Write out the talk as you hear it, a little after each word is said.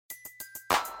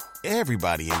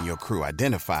Everybody in your crew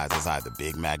identifies as either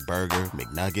Big Mac Burger,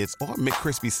 McNuggets, or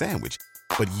McCrispy Sandwich.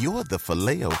 But you're the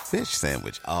Filet-O-Fish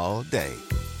Sandwich all day.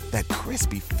 That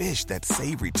crispy fish, that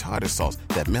savory tartar sauce,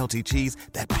 that melty cheese,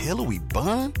 that pillowy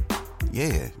bun.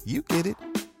 Yeah, you get it.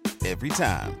 Every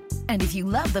time. And if you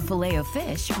love the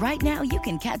Filet-O-Fish, right now you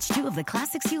can catch two of the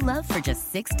classics you love for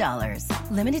just $6.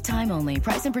 Limited time only.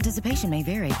 Price and participation may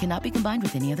vary. Cannot be combined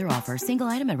with any other offer. Single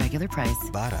item at regular price.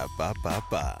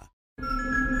 Ba-da-ba-ba-ba.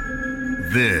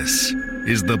 This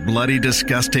is the Bloody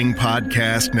Disgusting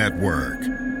Podcast Network.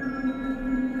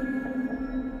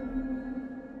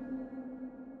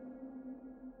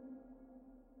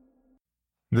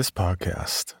 This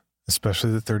podcast,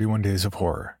 especially the 31 Days of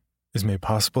Horror, is made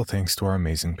possible thanks to our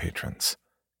amazing patrons.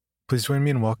 Please join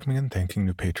me in welcoming and thanking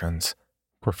new patrons: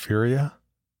 Porphyria,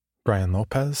 Brian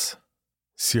Lopez,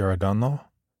 Sierra Dunlo,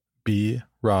 B.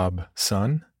 Rob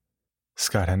Sun,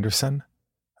 Scott Henderson,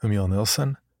 Emil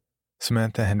Nilsson,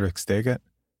 Samantha Hendricks Daggett,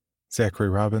 Zachary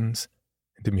Robbins,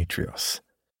 and Demetrios.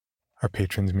 Our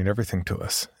patrons mean everything to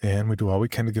us, and we do all we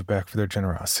can to give back for their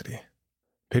generosity.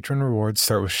 Patron rewards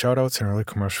start with shoutouts and early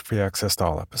commercial-free access to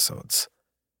all episodes.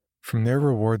 From there,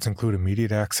 rewards include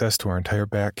immediate access to our entire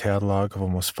back catalog of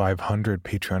almost 500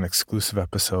 Patreon-exclusive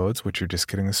episodes, which you're just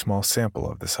getting a small sample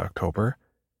of this October,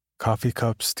 coffee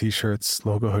cups, t-shirts,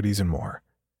 logo hoodies, and more.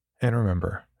 And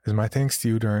remember, as my thanks to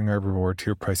you during our reward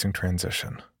tier pricing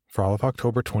transition, for all of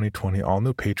October 2020, all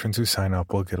new patrons who sign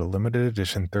up will get a limited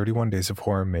edition 31 Days of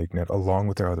Horror magnet along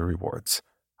with their other rewards.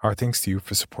 Our thanks to you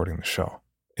for supporting the show.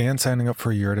 And signing up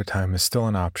for a year at a time is still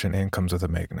an option and comes with a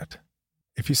magnet.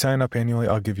 If you sign up annually,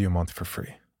 I'll give you a month for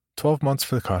free. 12 months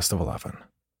for the cost of 11.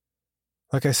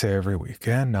 Like I say every week,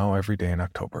 and now every day in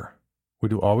October, we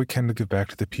do all we can to give back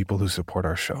to the people who support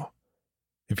our show.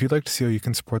 If you'd like to see how you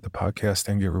can support the podcast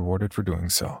and get rewarded for doing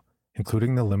so,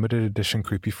 including the limited edition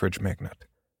Creepy Fridge magnet,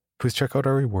 please check out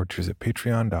our reward tiers at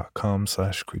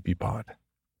patreon.com/creepypod.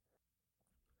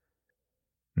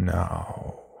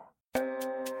 Now...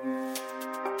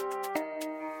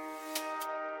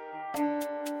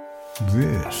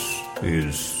 This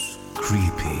is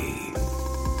Creepy,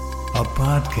 a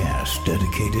podcast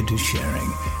dedicated to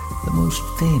sharing the most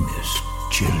famous,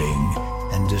 chilling,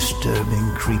 and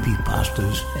disturbing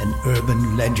creepypastas and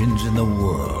urban legends in the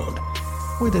world.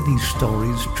 Whether these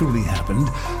stories truly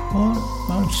happened or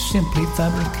are simply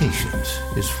fabrications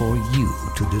is for you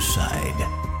to decide.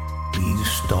 These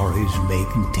stories may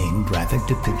contain graphic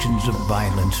depictions of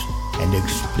violence and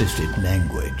explicit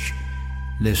language.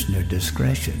 Listener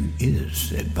discretion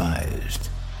is advised.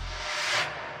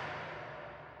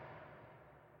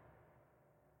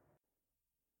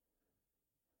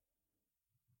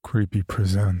 Creepy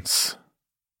presents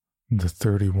The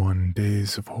 31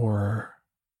 Days of Horror,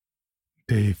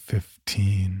 Day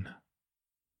 15,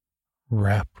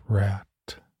 Rap Rat.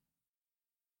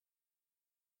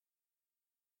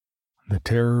 The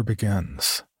terror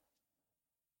begins.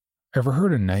 Ever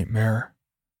heard of Nightmare?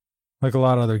 Like a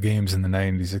lot of other games in the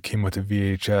 90s, it came with a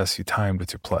VHS you timed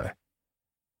with your play.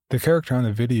 The character on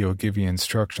the video would give you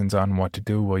instructions on what to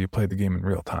do while you played the game in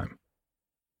real time.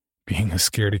 Being a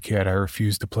scaredy cat, I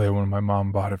refused to play when my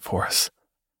mom bought it for us.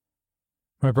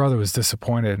 My brother was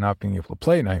disappointed at not being able to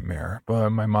play Nightmare, but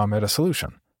my mom had a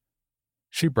solution.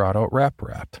 She brought out Rap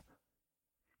Rat.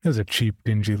 It was a cheap,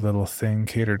 dingy little thing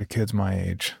catered to kids my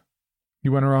age.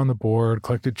 You went around the board,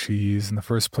 collected cheese, and the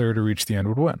first player to reach the end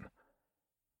would win.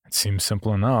 It seemed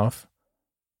simple enough.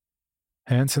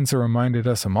 And since it reminded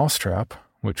us of Mousetrap,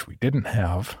 which we didn't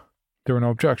have, there were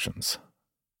no objections.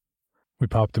 We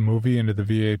popped the movie into the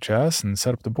VHS and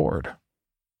set up the board.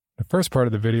 The first part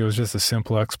of the video was just a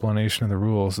simple explanation of the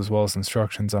rules as well as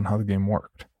instructions on how the game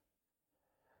worked.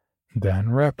 Then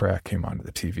Rap Rat came onto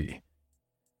the TV.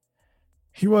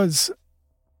 He was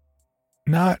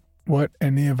not what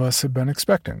any of us had been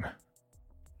expecting.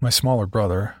 My smaller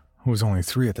brother, who was only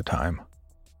 3 at the time,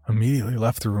 immediately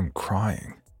left the room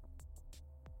crying.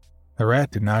 The rat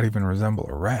did not even resemble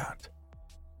a rat.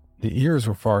 The ears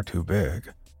were far too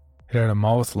big. It had a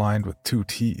mouth lined with 2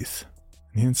 teeth,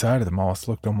 and the inside of the mouth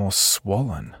looked almost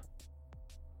swollen.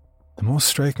 The most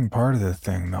striking part of the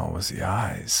thing, though, was the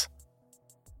eyes.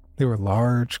 They were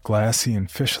large, glassy, and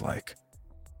fish-like.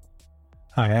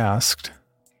 I asked,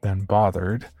 then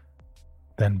bothered,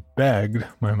 then begged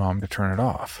my mom to turn it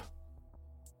off.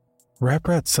 Rap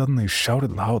Rat suddenly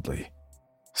shouted loudly,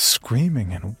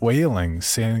 screaming and wailing,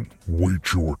 saying,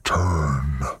 "Wait your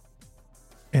turn,"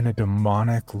 in a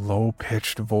demonic,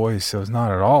 low-pitched voice that was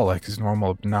not at all like his normal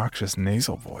obnoxious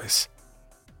nasal voice.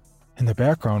 In the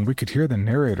background, we could hear the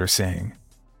narrator saying,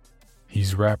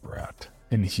 "He's Rap Rat,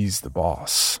 and he's the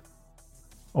boss."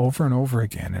 over and over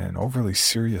again in an overly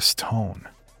serious tone.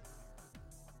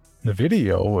 The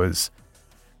video was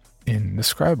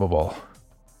indescribable.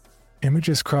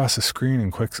 Images crossed the screen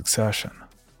in quick succession,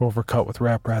 overcut with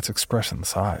Rap Rat's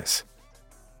expressionless eyes.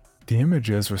 The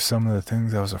images were some of the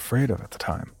things I was afraid of at the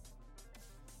time.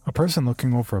 A person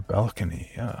looking over a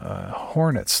balcony, a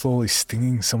hornet slowly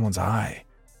stinging someone's eye,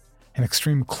 an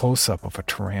extreme close-up of a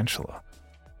tarantula,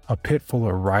 a pit full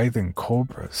of writhing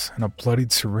cobras, and a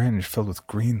bloodied syringe filled with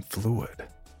green fluid.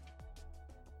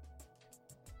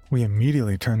 We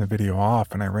immediately turned the video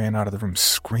off and I ran out of the room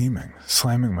screaming,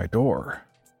 slamming my door.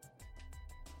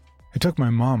 It took my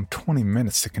mom 20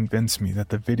 minutes to convince me that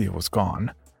the video was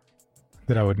gone,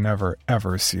 that I would never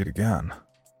ever see it again.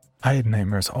 I had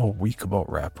nightmares all week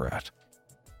about Rap Rat.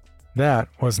 That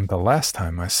wasn't the last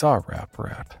time I saw Rap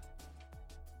Rat.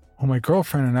 When my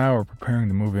girlfriend and I were preparing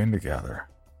to move in together,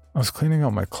 I was cleaning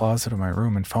out my closet in my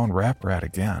room and found Rap Rat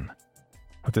again,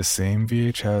 with the same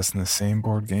VHS and the same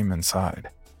board game inside.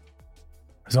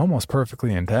 It was almost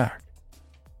perfectly intact,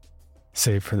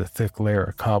 save for the thick layer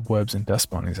of cobwebs and dust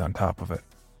bunnies on top of it.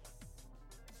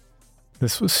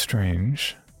 This was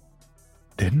strange.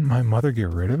 Didn't my mother get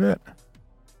rid of it?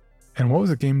 And what was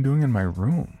the game doing in my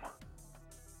room?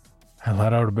 I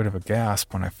let out a bit of a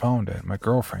gasp when I found it. My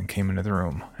girlfriend came into the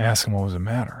room, asking what was the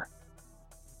matter.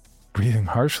 Breathing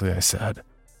harshly, I said,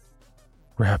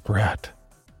 "Rap Rat."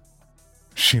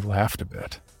 She laughed a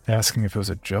bit, asking if it was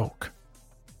a joke.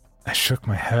 I shook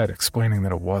my head, explaining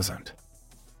that it wasn't.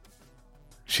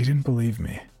 She didn't believe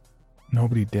me.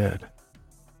 Nobody did.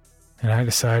 And I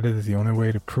decided that the only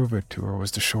way to prove it to her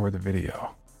was to show her the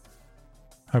video.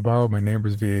 I borrowed my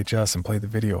neighbor's VHS and played the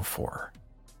video for her.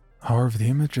 However, the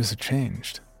images had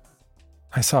changed.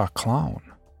 I saw a clown,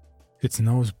 its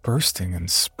nose bursting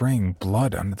and spraying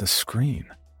blood onto the screen.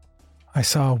 I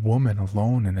saw a woman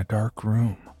alone in a dark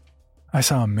room. I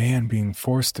saw a man being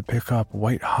forced to pick up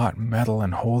white-hot metal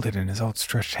and hold it in his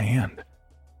outstretched hand,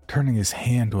 turning his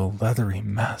hand to a leathery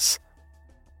mess.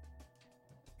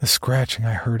 The scratching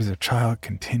I heard as a child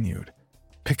continued,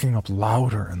 picking up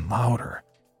louder and louder.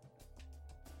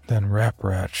 Then Rap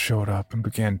Rat showed up and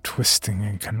began twisting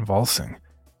and convulsing,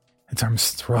 its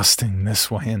arms thrusting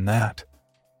this way and that.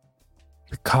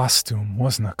 The costume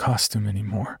wasn't a costume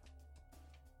anymore.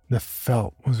 The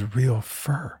felt was real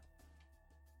fur.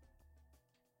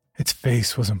 Its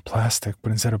face wasn't plastic,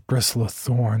 but instead a bristle of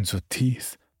thorns with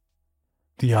teeth.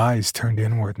 The eyes turned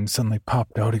inward and suddenly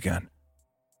popped out again.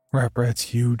 Rap Rat's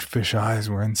huge fish eyes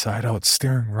were inside out,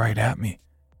 staring right at me,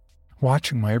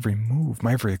 watching my every move,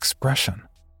 my every expression.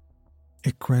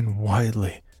 It grinned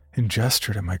widely and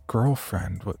gestured at my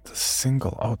girlfriend with a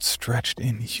single outstretched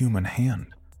inhuman hand.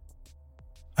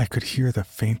 I could hear the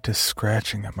faintest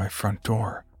scratching at my front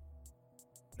door.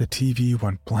 The TV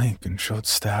went blank and showed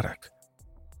static.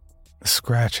 The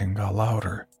scratching got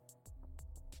louder.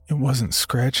 It wasn't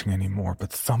scratching anymore,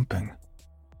 but thumping.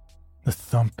 The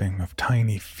thumping of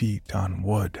tiny feet on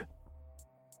wood.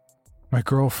 My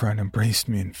girlfriend embraced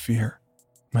me in fear.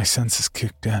 My senses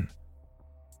kicked in.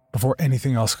 Before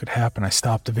anything else could happen, I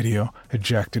stopped the video,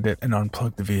 ejected it, and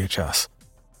unplugged the VHS.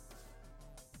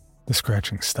 The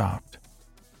scratching stopped.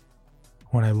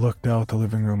 When I looked out the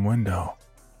living room window,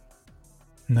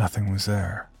 nothing was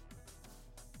there.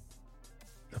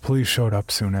 The police showed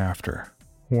up soon after,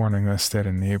 warning us that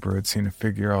a neighbor had seen a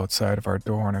figure outside of our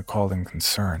door and had called in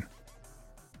concern.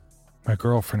 My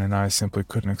girlfriend and I simply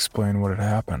couldn't explain what had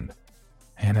happened,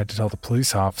 and had to tell the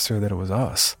police officer that it was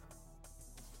us.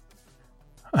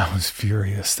 I was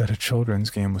furious that a children's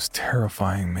game was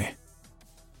terrifying me.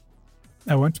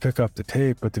 I went to pick up the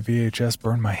tape, but the VHS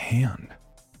burned my hand.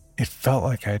 It felt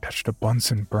like I had touched a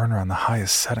Bunsen burner on the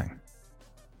highest setting.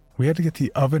 We had to get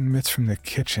the oven mitts from the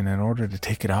kitchen in order to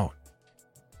take it out,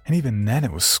 and even then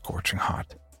it was scorching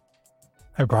hot.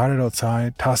 I brought it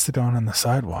outside, tossed it down on the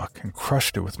sidewalk, and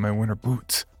crushed it with my winter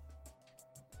boots.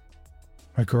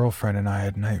 My girlfriend and I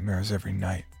had nightmares every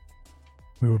night.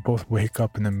 We would both wake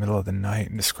up in the middle of the night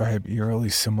and describe eerily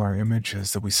similar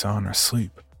images that we saw in our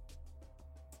sleep.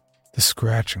 The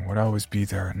scratching would always be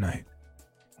there at night,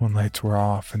 when lights were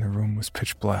off and the room was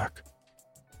pitch black,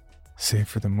 save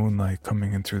for the moonlight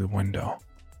coming in through the window.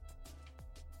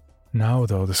 Now,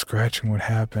 though, the scratching would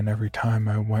happen every time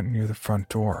I went near the front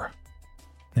door,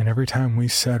 and every time we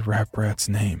said Rap Rat's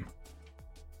name.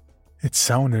 It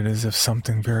sounded as if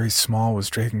something very small was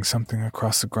dragging something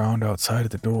across the ground outside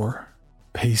of the door,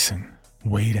 pacing,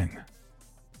 waiting.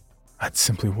 I'd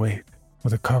simply wait,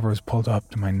 with the covers pulled up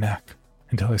to my neck,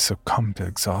 until I succumbed to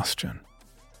exhaustion.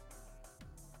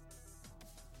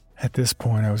 At this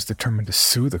point, I was determined to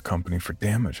sue the company for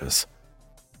damages.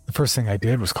 The The first thing I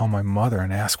did was call my mother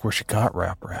and ask where she got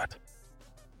Rap Rat.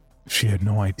 She had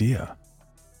no idea.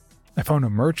 I found a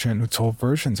merchant who sold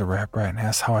versions of Rap Rat and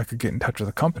asked how I could get in touch with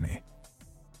the company.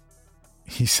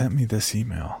 He sent me this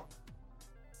email.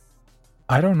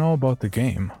 I don't know about the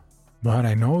game, but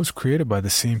I know it was created by the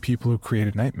same people who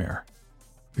created Nightmare.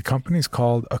 The company's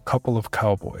called A Couple of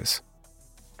Cowboys.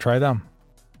 Try them.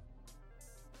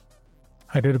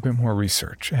 I did a bit more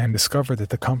research and discovered that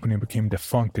the company became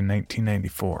defunct in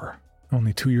 1994,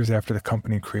 only 2 years after the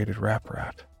company created Rap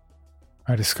Rat.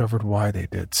 I discovered why they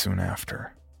did soon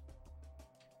after.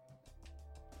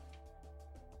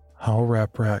 How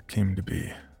Rap Rat came to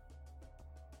be.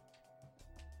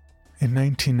 In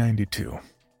 1992,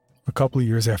 a couple of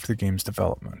years after the game's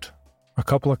development, a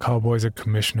couple of cowboys had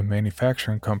commissioned a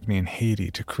manufacturing company in Haiti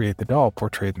to create the doll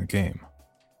portrayed in the game.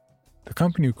 The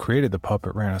company who created the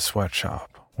puppet ran a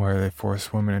sweatshop, where they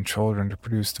forced women and children to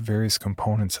produce the various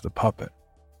components of the puppet,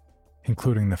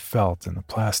 including the felt and the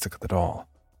plastic of the doll.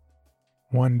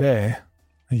 One day,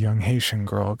 a young Haitian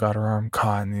girl got her arm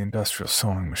caught in the industrial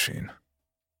sewing machine.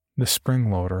 The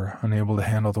spring loader, unable to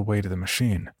handle the weight of the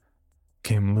machine,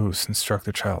 came loose and struck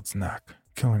the child's neck,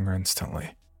 killing her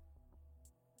instantly.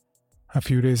 A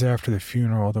few days after the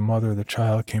funeral, the mother of the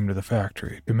child came to the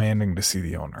factory, demanding to see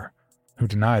the owner, who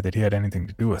denied that he had anything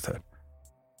to do with it.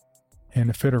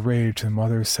 In a fit of rage, the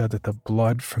mother said that the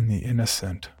blood from the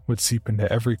innocent would seep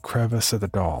into every crevice of the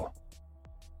doll.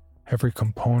 Every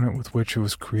component with which it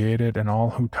was created, and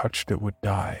all who touched it would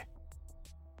die.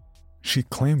 She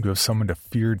claimed to have summoned a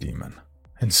fear demon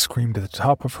and screamed at the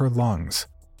top of her lungs,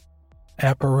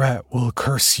 "Apparat will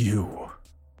curse you."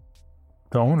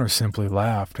 The owner simply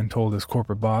laughed and told his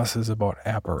corporate bosses about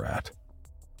Apparat.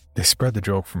 They spread the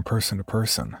joke from person to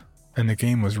person, and the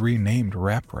game was renamed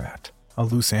Rap Rat, a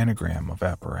loose anagram of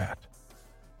Apparat.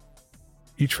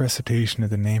 Each recitation of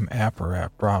the name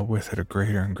Apparat brought with it a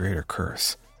greater and greater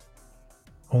curse.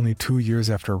 Only 2 years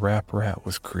after Rap Rat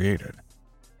was created,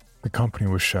 the company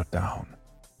was shut down,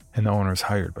 and the owners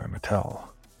hired by Mattel.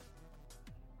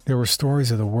 There were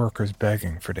stories of the workers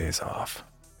begging for days off,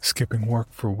 skipping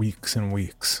work for weeks and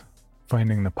weeks,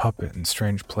 finding the puppet in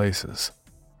strange places.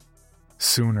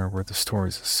 Sooner were the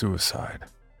stories of suicide,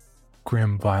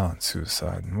 grim, violent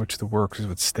suicide in which the workers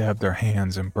would stab their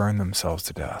hands and burn themselves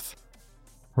to death,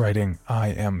 writing "I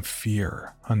am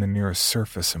fear" on the nearest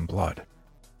surface in blood.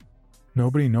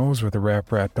 Nobody knows where the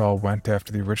Rap Rat doll went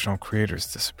after the original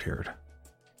creators disappeared.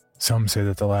 Some say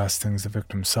that the last things the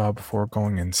victims saw before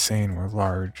going insane were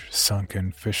large,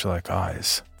 sunken, fish-like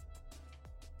eyes.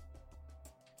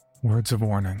 Words of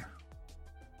warning.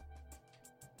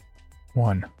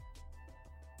 1.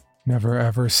 Never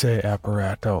ever say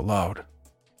Apparat out loud.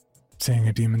 Saying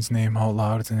a demon's name out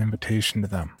loud is an invitation to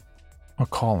them, a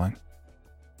calling.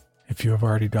 If you have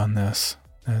already done this,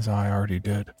 as I already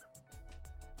did,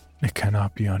 it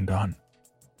cannot be undone.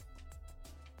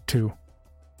 2.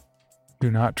 Do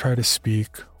not try to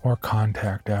speak or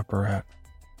contact Apparat.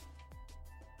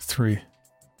 3.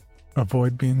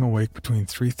 Avoid being awake between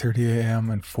 3:30 a.m.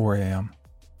 and 4 a.m.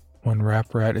 when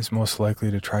Rap Rat is most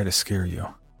likely to try to scare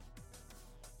you.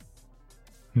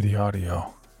 The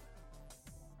audio.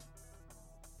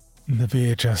 The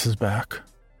VHS is back.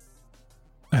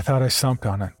 I thought I stomped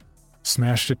on it,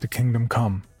 smashed it to Kingdom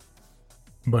Come,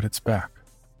 but it's back.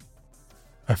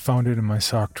 I found it in my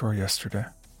sock drawer yesterday.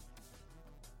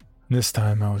 This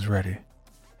time I was ready.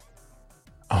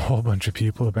 A whole bunch of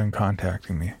people have been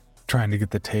contacting me, trying to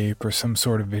get the tape or some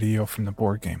sort of video from the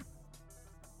board game.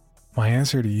 My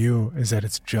answer to you is that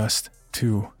it's just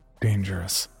too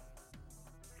dangerous.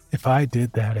 If I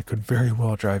did that, it could very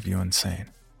well drive you insane,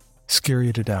 scare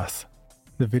you to death.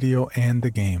 The video and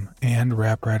the game and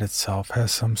Rap Rat itself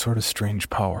has some sort of strange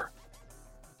power.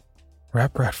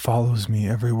 Rap Rat follows me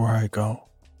everywhere I go.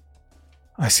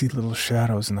 I see little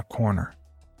shadows in the corner,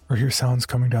 or hear sounds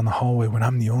coming down the hallway when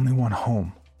I'm the only one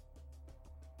home.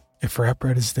 If Rap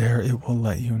Rat is there, it will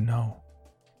let you know,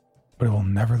 but it will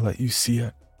never let you see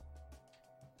it.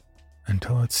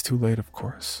 Until it's too late, of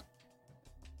course.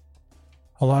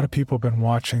 A lot of people have been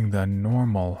watching the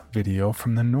normal video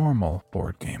from the normal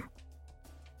board game.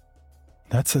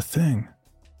 That's the thing.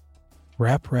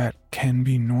 Rap Rat can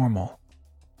be normal.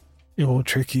 It will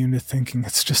trick you into thinking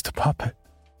it's just a puppet,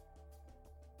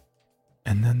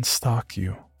 and then stalk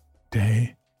you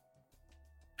day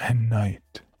and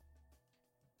night.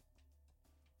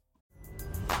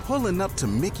 Pulling up to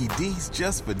Mickey D's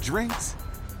just for drinks?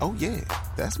 Oh yeah,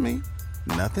 that's me.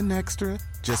 Nothing extra,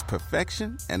 just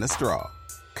perfection and a straw.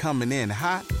 Coming in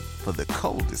hot for the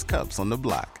coldest cups on the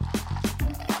block.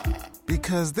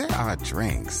 Because there are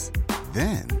drinks.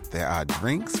 Then there are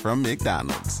drinks from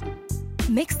McDonald's.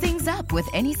 Mix things up with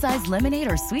any size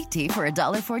lemonade or sweet tea for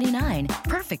 $1.49.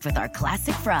 Perfect with our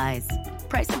classic fries.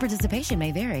 Price and participation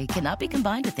may vary. Cannot be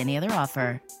combined with any other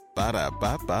offer.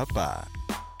 Ba-da-ba-ba-ba.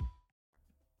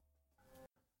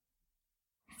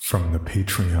 From the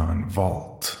Patreon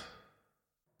Vault,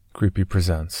 Creepy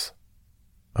presents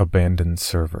Abandoned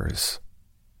Servers.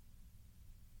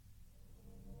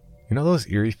 You know those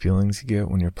eerie feelings you get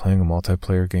when you're playing a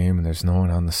multiplayer game and there's no one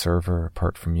on the server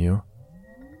apart from you?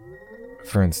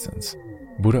 For instance,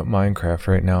 boot up Minecraft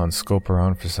right now and scope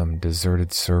around for some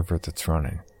deserted server that's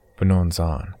running, but no one's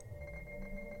on.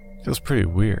 Feels pretty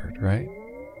weird, right?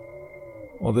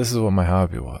 Well, this is what my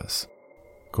hobby was.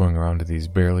 Going around to these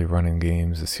barely running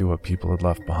games to see what people had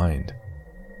left behind.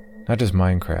 Not just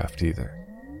Minecraft either.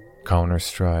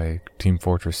 Counter-Strike, Team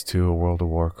Fortress 2, World of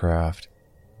Warcraft.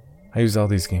 I use all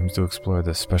these games to explore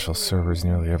the special servers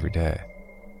nearly every day.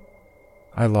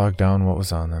 I logged down what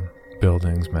was on them,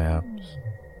 buildings, maps,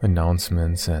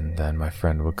 announcements, and then my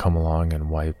friend would come along and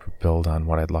wipe or build on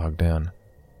what I'd logged in.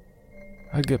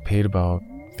 I'd get paid about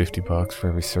 $50 for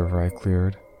every server I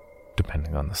cleared,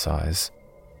 depending on the size.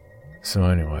 So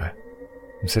anyway,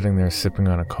 I'm sitting there sipping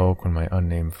on a Coke when my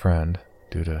unnamed friend,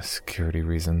 due to security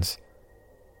reasons,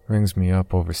 rings me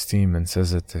up over Steam and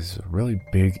says that there's a really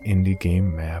big indie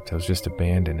game map that was just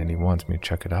abandoned and he wants me to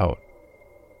check it out.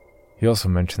 He also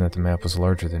mentioned that the map was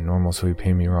larger than normal, so he'd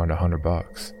pay me around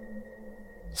 $100.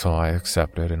 So I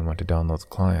accepted and went to download the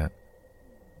client.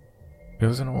 It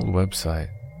was an old website.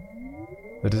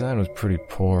 The design was pretty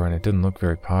poor and it didn't look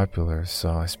very popular, so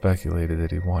I speculated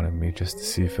that he wanted me just to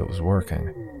see if it was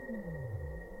working.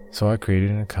 So I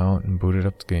created an account and booted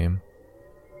up the game.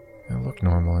 It looked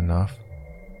normal enough.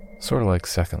 Sort of like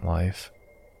Second Life.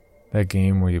 That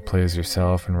game where you play as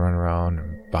yourself and run around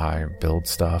and buy or build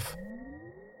stuff.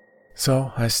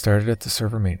 So I started at the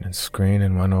server maintenance screen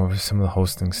and went over some of the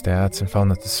hosting stats and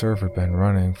found that the server had been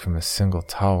running from a single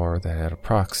tower that had a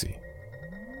proxy.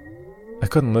 I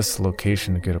couldn't list the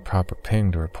location to get a proper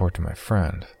ping to report to my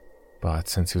friend, but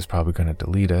since he was probably going to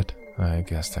delete it, I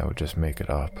guessed I would just make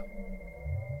it up.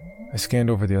 I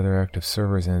scanned over the other active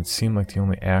servers and it seemed like the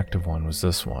only active one was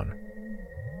this one.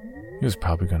 He was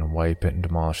probably going to wipe it and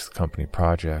demolish the company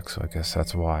project, so I guess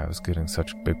that's why I was getting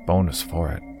such a big bonus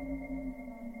for it.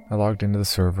 I logged into the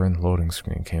server and the loading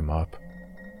screen came up.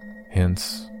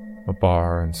 Hints, a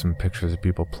bar, and some pictures of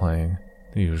people playing,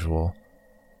 the usual.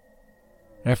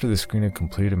 After the screen had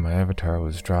completed, my avatar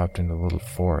was dropped into a little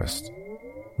forest,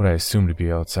 what I assumed to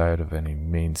be outside of any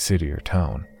main city or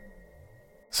town.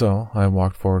 So I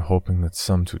walked forward hoping that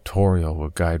some tutorial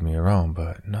would guide me around,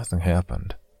 but nothing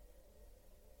happened.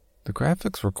 The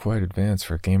graphics were quite advanced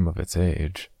for a game of its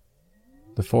age.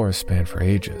 The forest spanned for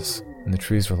ages, and the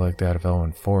trees were like that of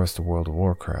Elwyn Forest of World of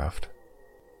Warcraft.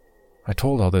 I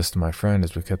told all this to my friend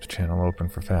as we kept the channel open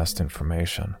for fast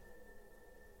information.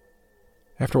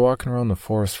 After walking around the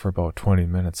forest for about 20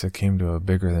 minutes, it came to a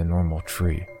bigger than normal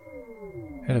tree.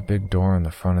 It had a big door in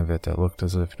the front of it that looked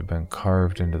as if it had been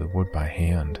carved into the wood by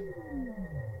hand.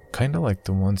 Kinda like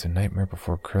the ones in Nightmare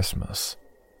Before Christmas.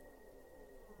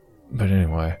 But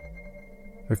anyway,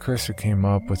 the cursor came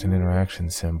up with an interaction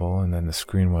symbol and then the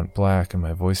screen went black and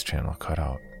my voice channel cut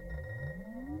out.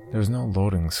 There was no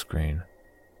loading screen,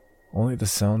 only the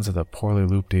sounds of the poorly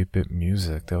looped 8-bit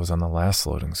music that was on the last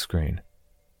loading screen.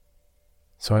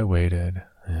 So I waited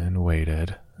and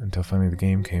waited until finally the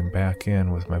game came back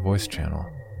in with my voice channel.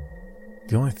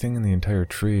 The only thing in the entire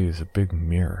tree is a big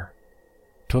mirror,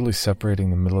 totally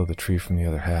separating the middle of the tree from the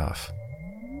other half.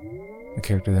 The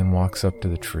character then walks up to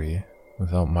the tree,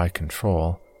 without my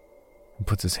control, and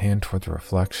puts his hand toward the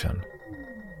reflection.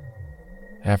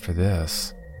 After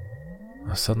this, I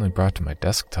was suddenly brought to my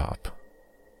desktop.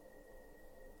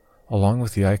 Along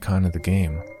with the icon of the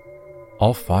game,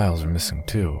 all files are missing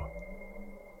too.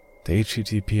 The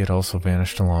HTTP had also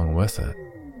vanished along with it.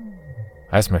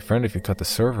 I asked my friend if he cut the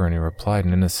server and he replied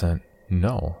an innocent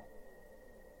no.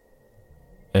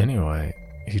 Anyway,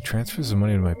 he transfers the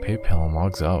money to my PayPal and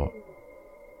logs out.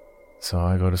 So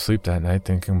I go to sleep that night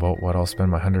thinking about what I'll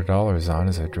spend my $100 on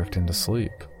as I drift into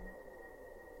sleep.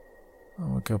 I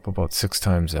wake up about 6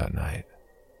 times that night.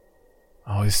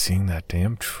 Always seeing that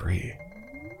damn tree.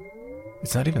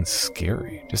 It's not even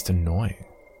scary, just annoying.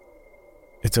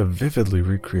 It's a vividly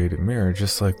recreated mirror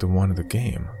just like the one of the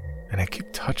game, and I keep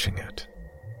touching it.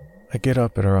 I get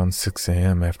up at around 6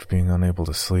 a.m. after being unable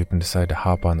to sleep and decide to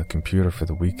hop on the computer for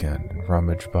the weekend and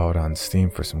rummage about on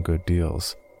Steam for some good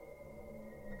deals.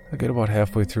 I get about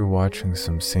halfway through watching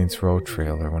some Saints Row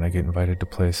trailer when I get invited to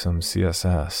play some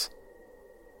CSS.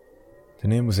 The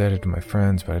name was added to my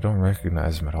friends, but I don't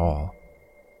recognize them at all.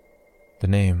 The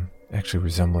name, actually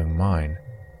resembling mine,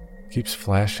 It keeps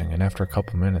flashing, and after a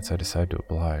couple minutes I decide to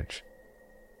oblige.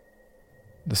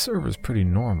 The server's pretty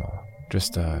normal,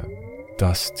 just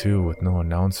Dust 2 with no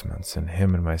announcements and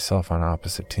him and myself on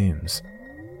opposite teams.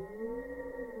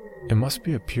 It must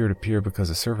be a peer-to-peer because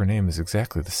the server name is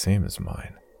exactly the same as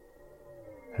mine.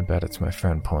 I bet it's my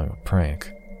friend pulling a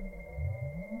prank.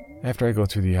 After I go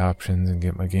through the options and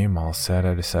get my game all set,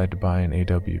 I decide to buy an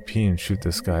AWP and shoot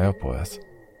this guy up with.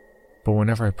 But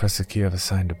whenever I press the key I've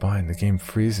assigned to bind, the game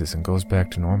freezes and goes back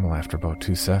to normal after about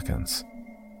 2 seconds.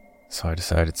 So I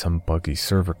decided some buggy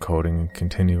server coding and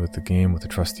continue with the game with the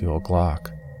trusty old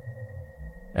Glock.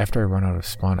 After I run out of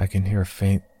spawn, I can hear a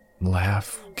faint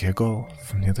laugh, giggle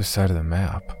from the other side of the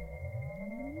map.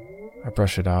 I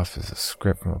brush it off as a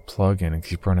script from a plugin and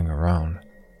keep running around.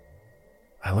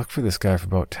 I look for this guy for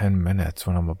about 10 minutes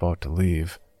when I'm about to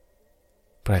leave,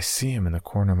 but I see him in the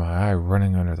corner of my eye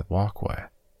running under the walkway.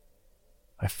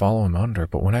 I follow him under,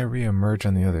 but when I re-emerge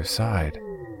on the other side,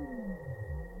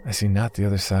 I see not the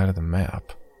other side of the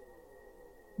map,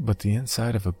 but the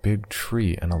inside of a big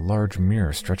tree and a large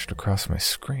mirror stretched across my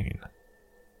screen.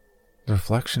 The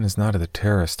reflection is not of the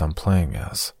terrorist I'm playing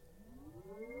as,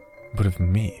 but of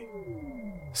me,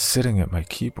 sitting at my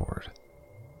keyboard.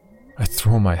 I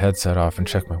throw my headset off and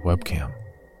check my webcam.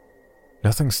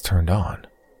 Nothing's turned on.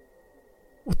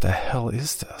 What the hell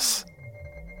is this?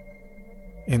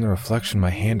 In the reflection, my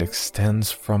hand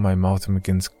extends from my mouth and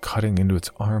begins cutting into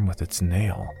its arm with its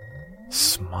nail,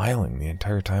 smiling the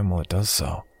entire time while it does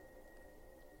so.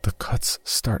 The cuts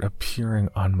start appearing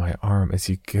on my arm as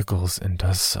he giggles and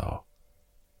does so.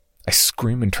 I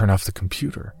scream and turn off the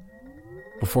computer.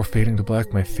 Before fading to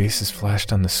black, my face is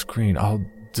flashed on the screen, all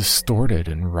distorted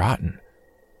and rotten.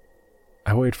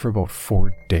 I wait for about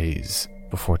 4 days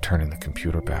before turning the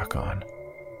computer back on.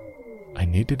 I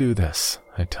need to do this,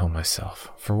 I tell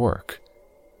myself, for work.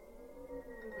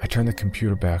 I turn the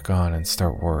computer back on and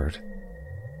start Word.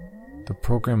 The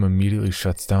program immediately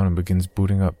shuts down and begins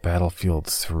booting up Battlefield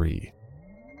 3.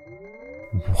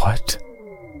 What?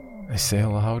 I say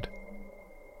aloud.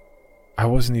 I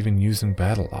wasn't even using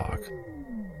Battlelog.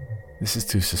 This is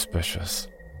too suspicious.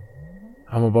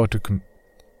 I'm about to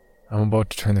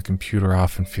turn the computer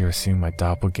off in fear of seeing my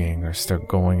doppelganger start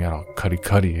going at all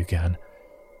cuddy again.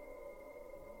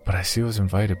 But I see I was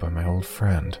invited by my old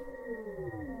friend.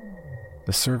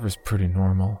 The server's pretty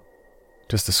normal,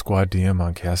 just a squad DM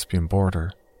on Caspian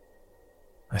border.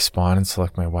 I spawn and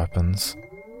select my weapons.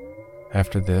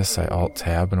 After this, I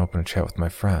alt-tab and open a chat with my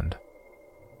friend.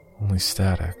 Only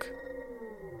static.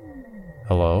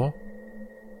 Hello?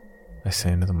 I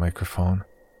say into the microphone.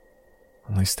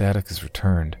 Only static is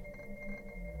returned.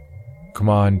 Come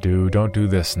on, dude, don't do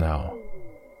this now,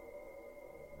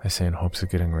 I say in hopes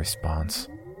of getting a response.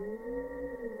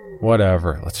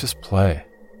 Whatever, let's just play,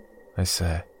 I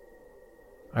say.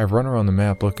 I run around the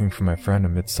map looking for my friend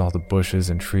amidst all the bushes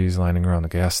and trees lining around the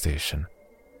gas station.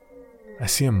 I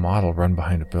see a model run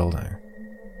behind a building.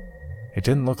 It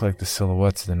didn't look like the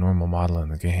silhouettes of the normal model in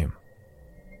the game.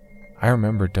 I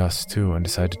remember Dust 2 and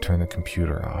decide to turn the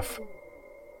computer off.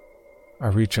 I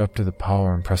reach up to the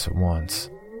power and press it once.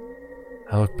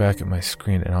 I look back at my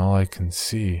screen and all I can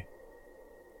see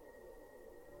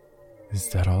is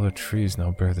that all the trees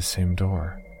now bear the same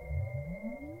door.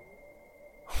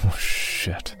 Oh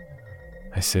shit,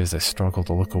 I say as I struggle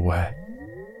to look away.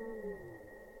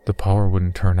 The power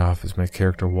wouldn't turn off as my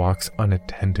character walks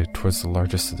unattended towards the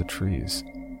largest of the trees.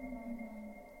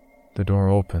 The door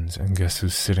opens and guess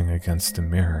who's sitting against the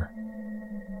mirror?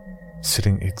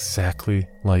 Sitting exactly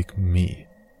like me.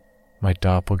 My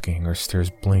doppelganger stares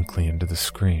blankly into the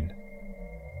screen.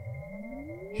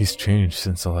 He's changed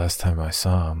since the last time I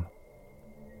saw him.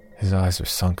 His eyes are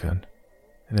sunken,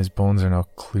 and his bones are now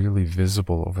clearly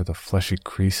visible over the fleshy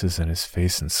creases in his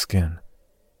face and skin.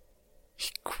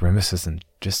 He grimaces and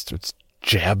just starts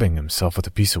jabbing himself with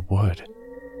a piece of wood.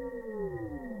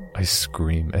 I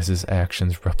scream as his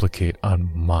actions replicate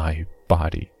on my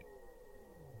body.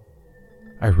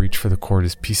 I reach for the cord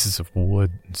as pieces of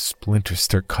wood and splinters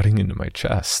start cutting into my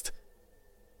chest.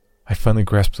 I finally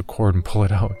grasp the cord and pull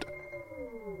it out.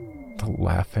 The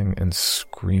laughing and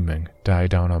screaming die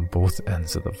down on both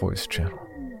ends of the voice channel.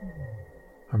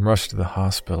 I'm rushed to the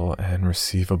hospital and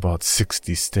receive about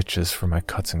 60 stitches for my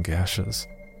cuts and gashes.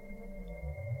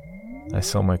 I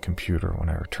sell my computer when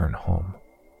I return home.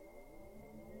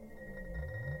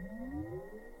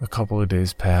 A couple of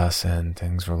days pass and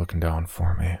things were looking down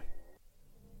for me.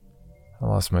 I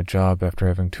lost my job after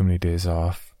having too many days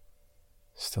off,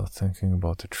 still thinking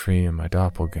about the tree and my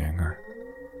doppelganger.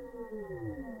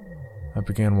 I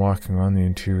began walking around the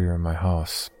interior of my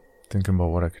house, thinking about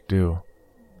what I could do.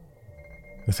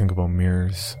 I think about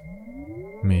mirrors,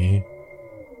 me,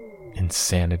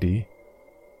 insanity,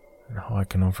 and how I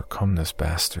can overcome this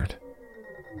bastard.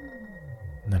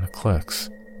 And then it clicks.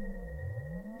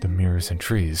 The mirrors and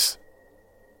trees.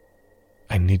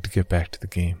 I need to get back to the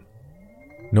game.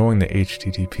 Knowing the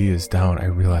HTTP is down, I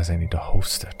realize I need to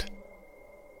host it.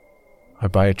 I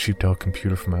buy a cheap Dell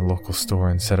computer from my local store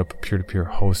and set up a peer-to-peer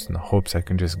host in the hopes I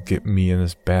can just get me and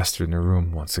this bastard in the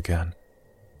room once again.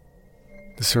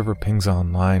 The server pings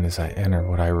online as I enter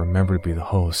what I remember to be the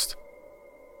host.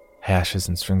 Hashes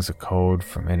and strings of code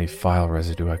from any file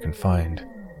residue I can find.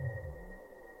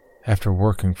 After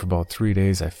working for about 3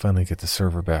 days, I finally get the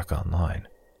server back online.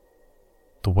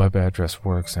 The web address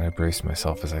works and I brace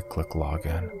myself as I click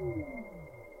login.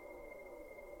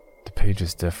 The page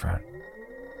is different.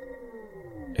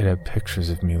 It had pictures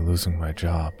of me losing my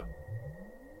job,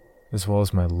 as well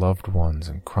as my loved ones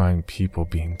and crying people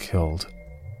being killed.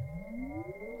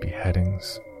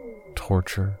 Beheadings,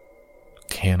 torture,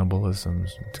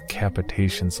 cannibalisms, and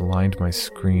decapitations lined my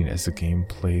screen as the game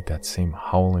played that same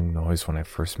howling noise when I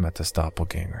first met this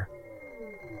doppelganger.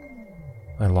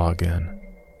 I log in.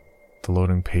 The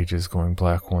loading page is going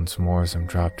black once more as I'm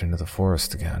dropped into the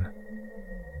forest again.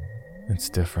 It's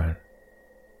different.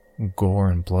 Gore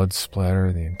and blood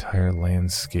splatter the entire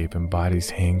landscape and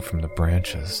bodies hang from the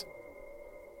branches.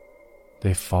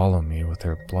 They follow me with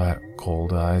their black,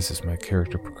 cold eyes as my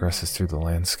character progresses through the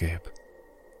landscape.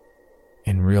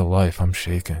 In real life, I'm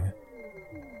shaking.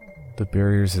 The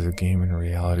barriers of the game and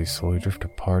reality slowly drift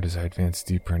apart as I advance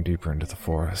deeper and deeper into the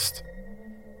forest.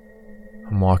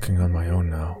 I'm walking on my own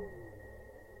now.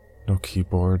 No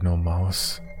keyboard, no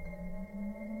mouse.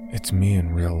 It's me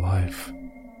in real life.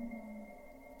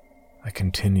 I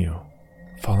continue,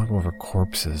 falling over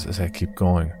corpses as I keep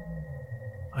going.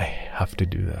 I have to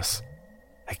do this.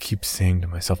 I keep saying to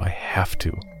myself, I have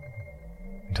to,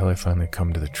 until I finally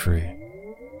come to the tree.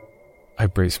 I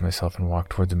brace myself and walk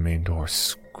toward the main door,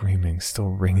 screaming still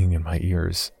ringing in my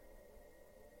ears.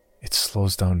 It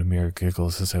slows down to mere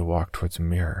giggles as I walk towards a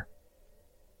mirror.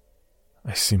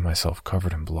 I see myself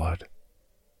covered in blood,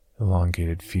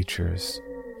 elongated features,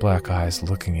 black eyes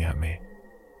looking at me.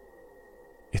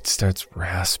 It starts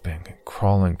rasping and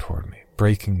crawling toward me,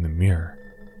 breaking the mirror.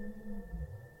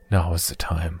 Now is the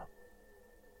time.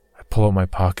 I pull out my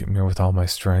pocket mirror with all my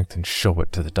strength and show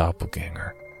it to the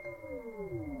doppelganger.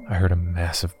 I heard a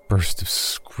massive burst of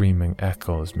screaming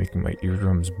echoes, making my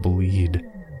eardrums bleed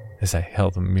as I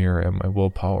held the mirror at my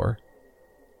willpower.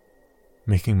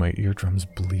 Making my eardrums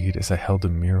bleed as I held the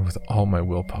mirror with all my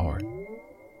willpower.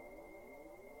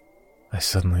 I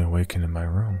suddenly awakened in my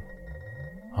room,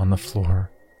 on the floor,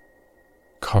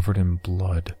 covered in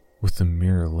blood, with the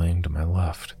mirror laying to my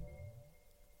left.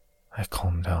 I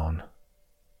calmed down.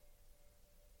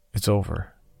 It's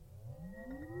over.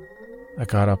 I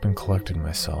got up and collected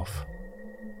myself.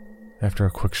 After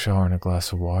a quick shower and a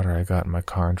glass of water, I got in my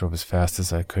car and drove as fast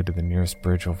as I could to the nearest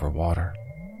bridge over water.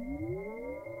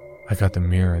 I got the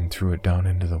mirror and threw it down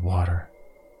into the water.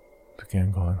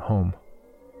 Began going home.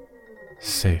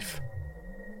 Safe.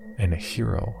 And a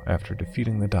hero after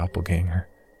defeating the doppelganger.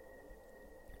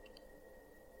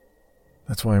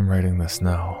 That's why I'm writing this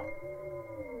now.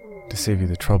 To save you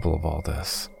the trouble of all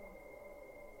this.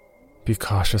 Be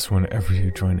cautious whenever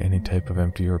you join any type of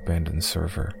empty or abandoned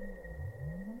server.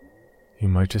 You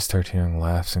might just start hearing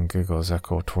laughs and giggles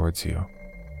echo towards you.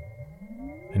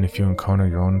 And if you encounter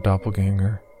your own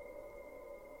doppelganger,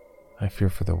 I fear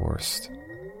for the worst.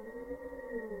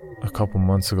 A couple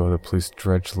months ago, the police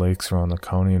dredged lakes around the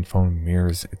county and found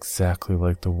mirrors exactly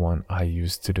like the one I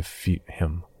used to defeat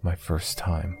him my first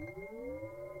time.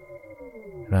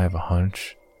 And I have a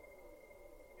hunch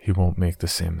he won't make the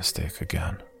same mistake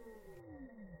again.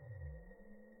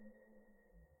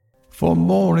 For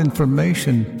more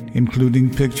information,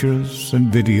 including pictures and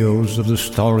videos of the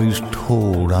stories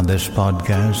told on this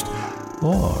podcast,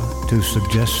 or to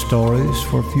suggest stories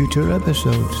for future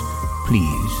episodes,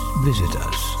 please visit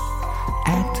us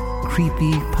at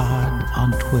CreepyPod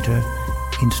on Twitter,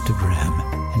 Instagram,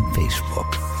 and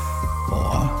Facebook,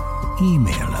 or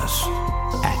email us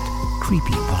at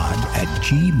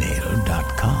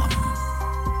creepypod@gmail.com.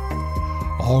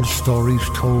 All stories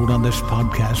told on this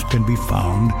podcast can be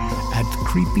found at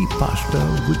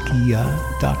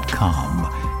creepypastawikia.com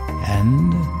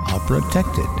and are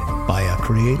protected by a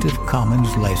Creative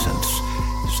Commons license.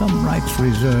 Some rights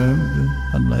reserved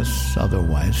unless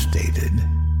otherwise stated.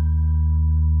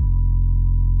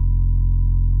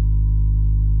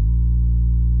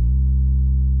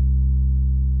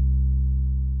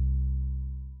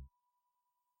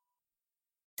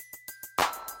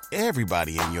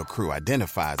 Everybody in your crew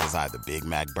identifies as either Big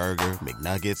Mac Burger,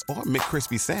 McNuggets, or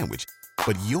McCrispy Sandwich.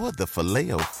 But you're the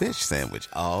Filet-O-Fish Sandwich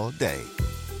all day.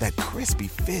 That crispy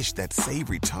fish, that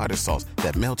savory tartar sauce,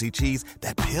 that melty cheese,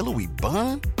 that pillowy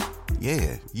bun.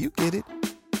 Yeah, you get it.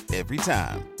 Every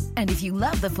time. And if you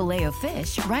love the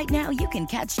Filet-O-Fish, right now you can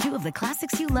catch 2 of the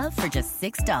classics you love for just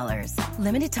 $6.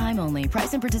 Limited time only.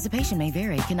 Price and participation may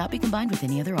vary. Cannot be combined with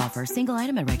any other offer. Single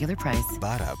item at regular price.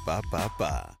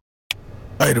 Ba-da-ba-ba-ba.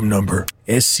 Item number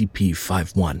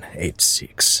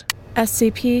SCP-5186.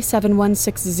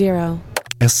 SCP-7160.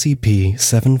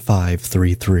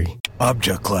 SCP-7533.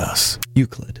 Object Class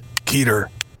Euclid. Keter.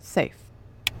 Safe.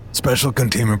 Special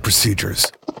Containment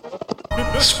Procedures.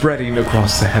 Spreading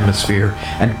across the hemisphere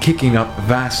and kicking up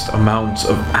vast amounts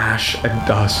of ash and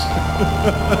dust.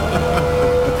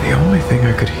 The only thing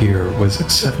I could hear was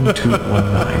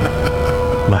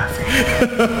 7219 laughing.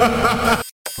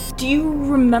 Do you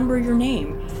remember your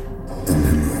name?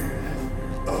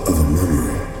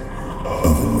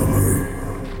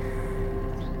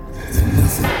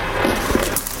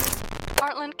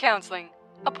 Heartland Counseling.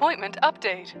 Appointment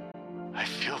update. I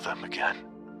feel them again.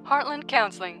 Heartland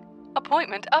Counseling.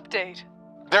 Appointment update.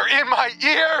 They're in my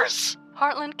ears!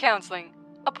 Heartland Counseling.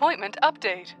 Appointment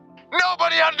update.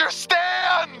 Nobody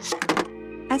understands!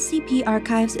 SCP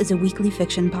Archives is a weekly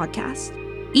fiction podcast.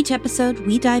 Each episode,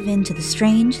 we dive into the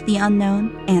strange, the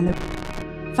unknown, and the...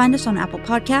 Find us on Apple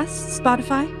Podcasts,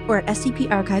 Spotify, or at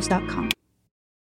scparchives.com.